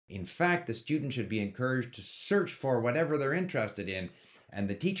In fact, the student should be encouraged to search for whatever they're interested in, and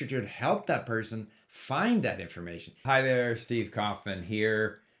the teacher should help that person find that information. Hi there, Steve Kaufmann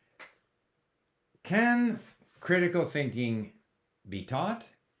here. Can critical thinking be taught?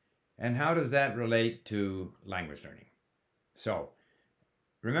 And how does that relate to language learning? So,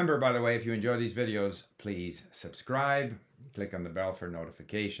 remember, by the way, if you enjoy these videos, please subscribe, click on the bell for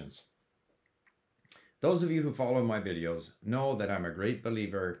notifications. Those of you who follow my videos know that I'm a great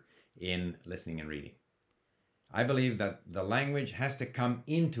believer in listening and reading. I believe that the language has to come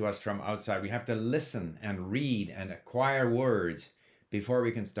into us from outside. We have to listen and read and acquire words before we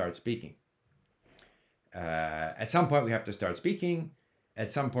can start speaking. At some point we have to start speaking.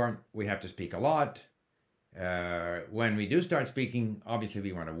 At some point we have to speak a lot. When we do start speaking, obviously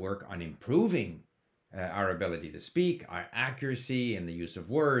we want to work on improving our ability to speak, our accuracy in the use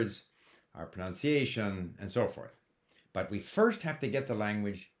of words, our pronunciation, and so forth. But we first have to get the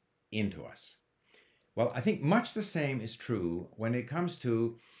language into us. Well, I think much the same is true when it comes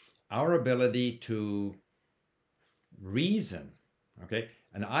to our ability to reason, okay?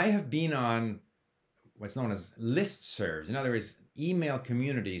 And I have been on what's known as listservs, in other words, email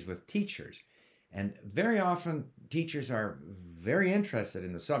communities with teachers. And very often teachers are very interested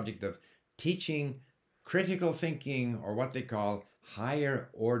in the subject of teaching critical thinking, or what they call higher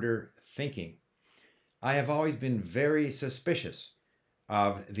order thinking. I have always been very suspicious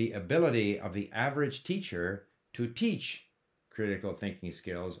of the ability of the average teacher to teach critical thinking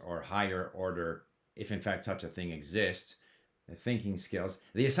skills or higher order, if in fact such a thing exists, thinking skills.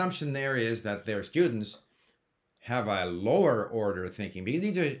 The assumption there is that their students have a lower order thinking, because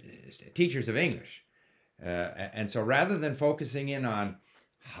these are teachers of English. And so rather than focusing in on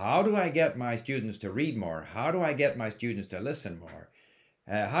how do I get my students to read more, how do I get my students to listen more,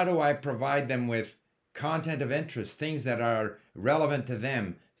 how do I provide them with content of interest, things that are relevant to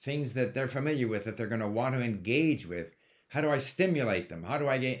them, things that they're familiar with, that they're going to want to engage with, how do I stimulate them, how do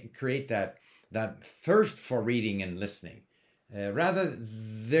I create that thirst for reading and listening. Rather,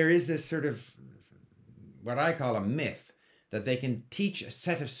 there is this sort of what I call a myth that they can teach a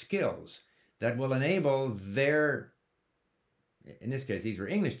set of skills that will enable their, in this case, these were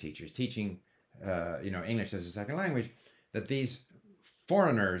English teachers teaching, English as a second language, that these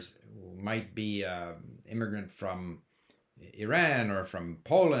foreigners might be immigrant from Iran or from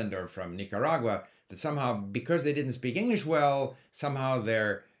Poland or from Nicaragua, that somehow, because they didn't speak English well, somehow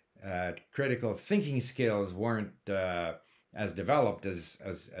their critical thinking skills weren't as developed as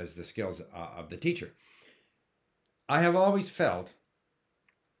the skills of the teacher. I have always felt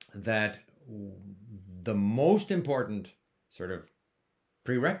that the most important sort of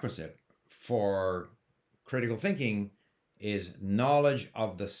prerequisite for critical thinking is knowledge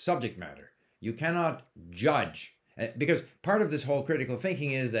of the subject matter. You cannot judge, because part of this whole critical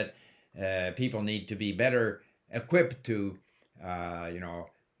thinking is that people need to be better equipped to,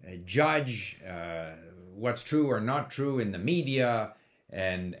 judge what's true or not true in the media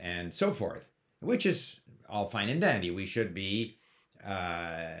and so forth, which is all fine and dandy. We should be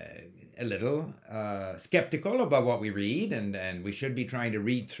a little skeptical about what we read, and we should be trying to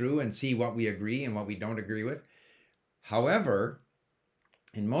read through and see what we agree and what we don't agree with. However,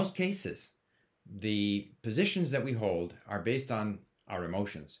 in most cases, the positions that we hold are based on our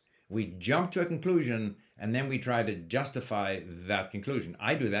emotions. We jump to a conclusion and then we try to justify that conclusion.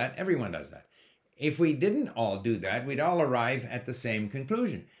 I do that. Everyone does that. If we didn't all do that, we'd all arrive at the same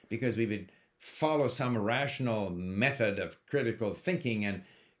conclusion, because we would follow some rational method of critical thinking and,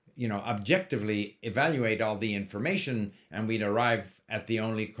 objectively evaluate all the information, and we'd arrive at the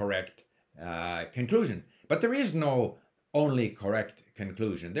only correct conclusion. But there is no only correct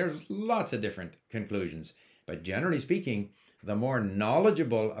conclusion. There's lots of different conclusions. But generally speaking, the more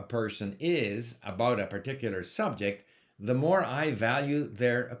knowledgeable a person is about a particular subject, the more I value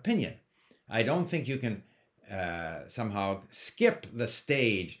their opinion. I don't think you can somehow skip the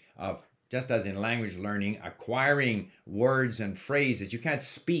stage of, just as in language learning, acquiring words and phrases. You can't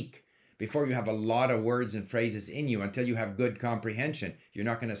speak before you have a lot of words and phrases in you. Until you have good comprehension, you're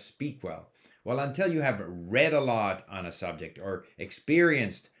not going to speak well. Well, until you have read a lot on a subject or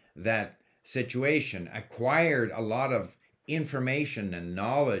experienced that situation, acquired a lot of information and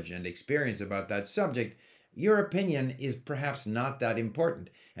knowledge and experience about that subject, your opinion is perhaps not that important.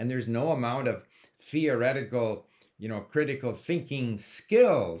 And there's no amount of theoretical, critical thinking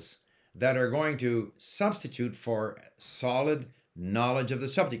skills that are going to substitute for solid knowledge of the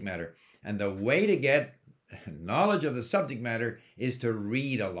subject matter. And the way to get knowledge of the subject matter is to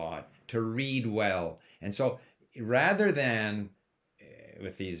read a lot, to read well. And so rather than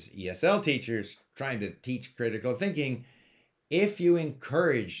with these ESL teachers trying to teach critical thinking, if you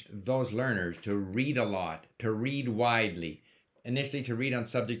encourage those learners to read a lot, to read widely, initially to read on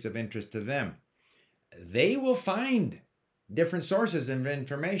subjects of interest to them, they will find different sources of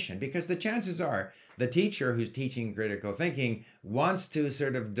information, because the chances are the teacher who's teaching critical thinking wants to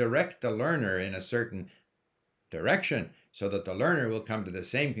sort of direct the learner in a certain direction so that the learner will come to the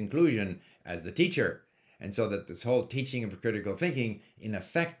same conclusion as the teacher. And so that this whole teaching of critical thinking in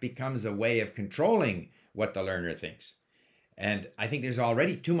effect becomes a way of controlling what the learner thinks. And I think there's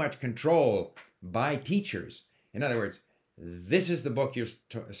already too much control by teachers. In other words, this is the book you're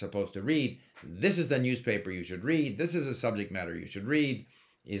supposed to read. This is the newspaper you should read. This is a subject matter you should read,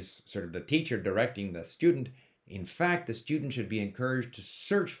 is sort of the teacher directing the student. In fact, the student should be encouraged to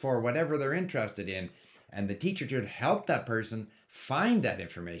search for whatever they're interested in, and the teacher should help that person find that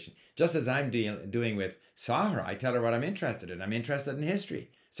information. Just as I'm doing with Sahra, I tell her what I'm interested in. I'm interested in history.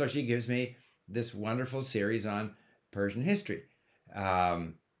 So she gives me this wonderful series on Persian history.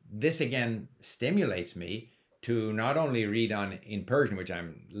 This again stimulates me to not only read in Persian, which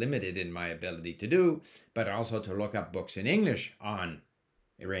I'm limited in my ability to do, but also to look up books in English on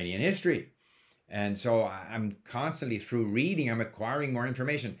Iranian history. And so I'm constantly, through reading, I'm acquiring more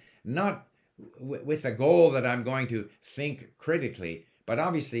information, not with the goal that I'm going to think critically, but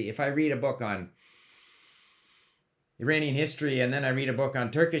obviously if I read a book on Iranian history, and then I read a book on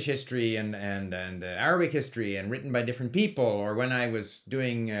Turkish history and Arabic history and written by different people, or when I was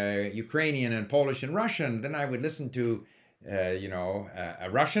doing Ukrainian and Polish and Russian, then I would listen to a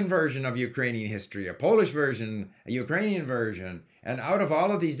Russian version of Ukrainian history, a Polish version, a Ukrainian version, and out of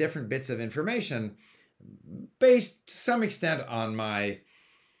all of these different bits of information, based to some extent on my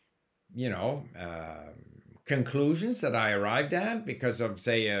conclusions that I arrived at because of,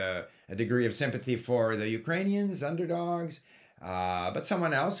 say, a degree of sympathy for the Ukrainians, underdogs. But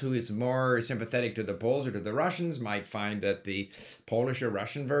someone else who is more sympathetic to the Poles or to the Russians might find that the Polish or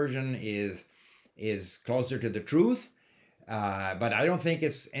Russian version is closer to the truth. But I don't think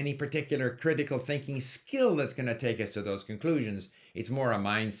it's any particular critical thinking skill that's going to take us to those conclusions. It's more a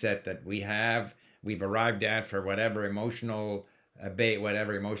mindset that we've arrived at for whatever emotion-based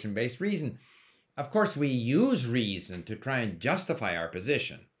reason. Of course, we use reason to try and justify our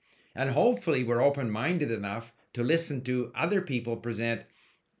position. And hopefully we're open-minded enough to listen to other people present,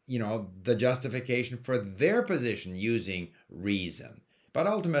 the justification for their position using reason. But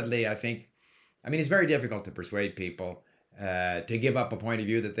ultimately, it's very difficult to persuade people to give up a point of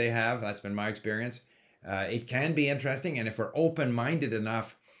view that they have. That's been my experience. It can be interesting, and if we're open-minded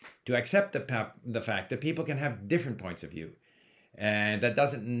enough to accept the fact that people can have different points of view, and that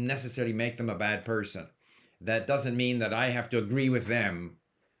doesn't necessarily make them a bad person. That doesn't mean that I have to agree with them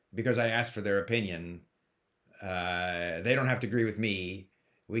because I asked for their opinion. They don't have to agree with me.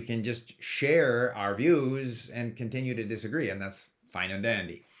 We can just share our views and continue to disagree, and that's fine and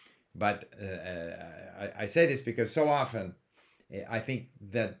dandy. But I say this because so often I think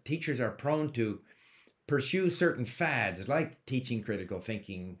that teachers are prone to pursue certain fads like teaching critical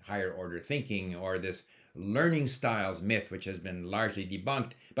thinking, higher order thinking, or this learning styles myth, which has been largely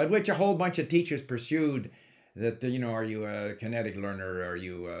debunked, but which a whole bunch of teachers pursued, that, are you a kinetic learner, or are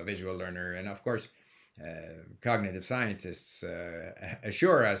you a visual learner? And of course, cognitive scientists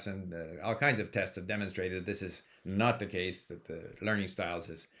assure us, and all kinds of tests have demonstrated that this is not the case, that the learning styles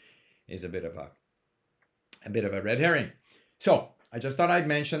is a bit of a red herring. So I just thought I'd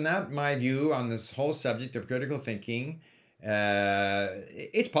mention that, my view on this whole subject of critical thinking.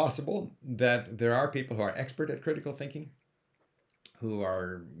 It's possible that there are people who are expert at critical thinking, who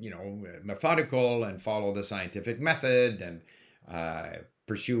are, methodical and follow the scientific method and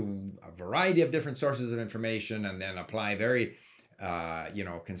pursue a variety of different sources of information, and then apply very,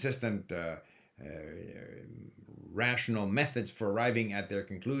 consistent, rational methods for arriving at their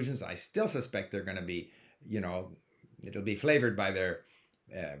conclusions. I still suspect they're going to be, it'll be flavored by their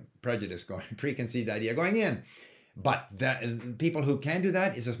preconceived idea going in. But the people who can do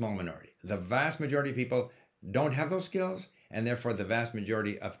that is a small minority. The vast majority of people don't have those skills, and therefore the vast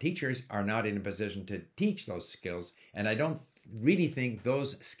majority of teachers are not in a position to teach those skills. And I don't really think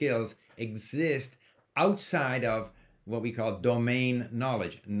those skills exist outside of what we call domain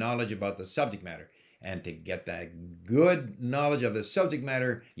knowledge about the subject matter. And to get that good knowledge of the subject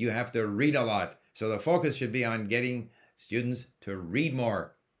matter, you have to read a lot. So the focus should be on getting students to read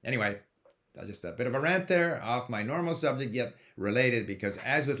more. Anyway, just a bit of a rant there off my normal subject, yet related, because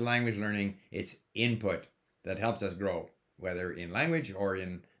as with language learning, it's input that helps us grow, whether in language or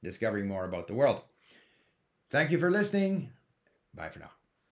in discovering more about the world. Thank you for listening. Bye for now.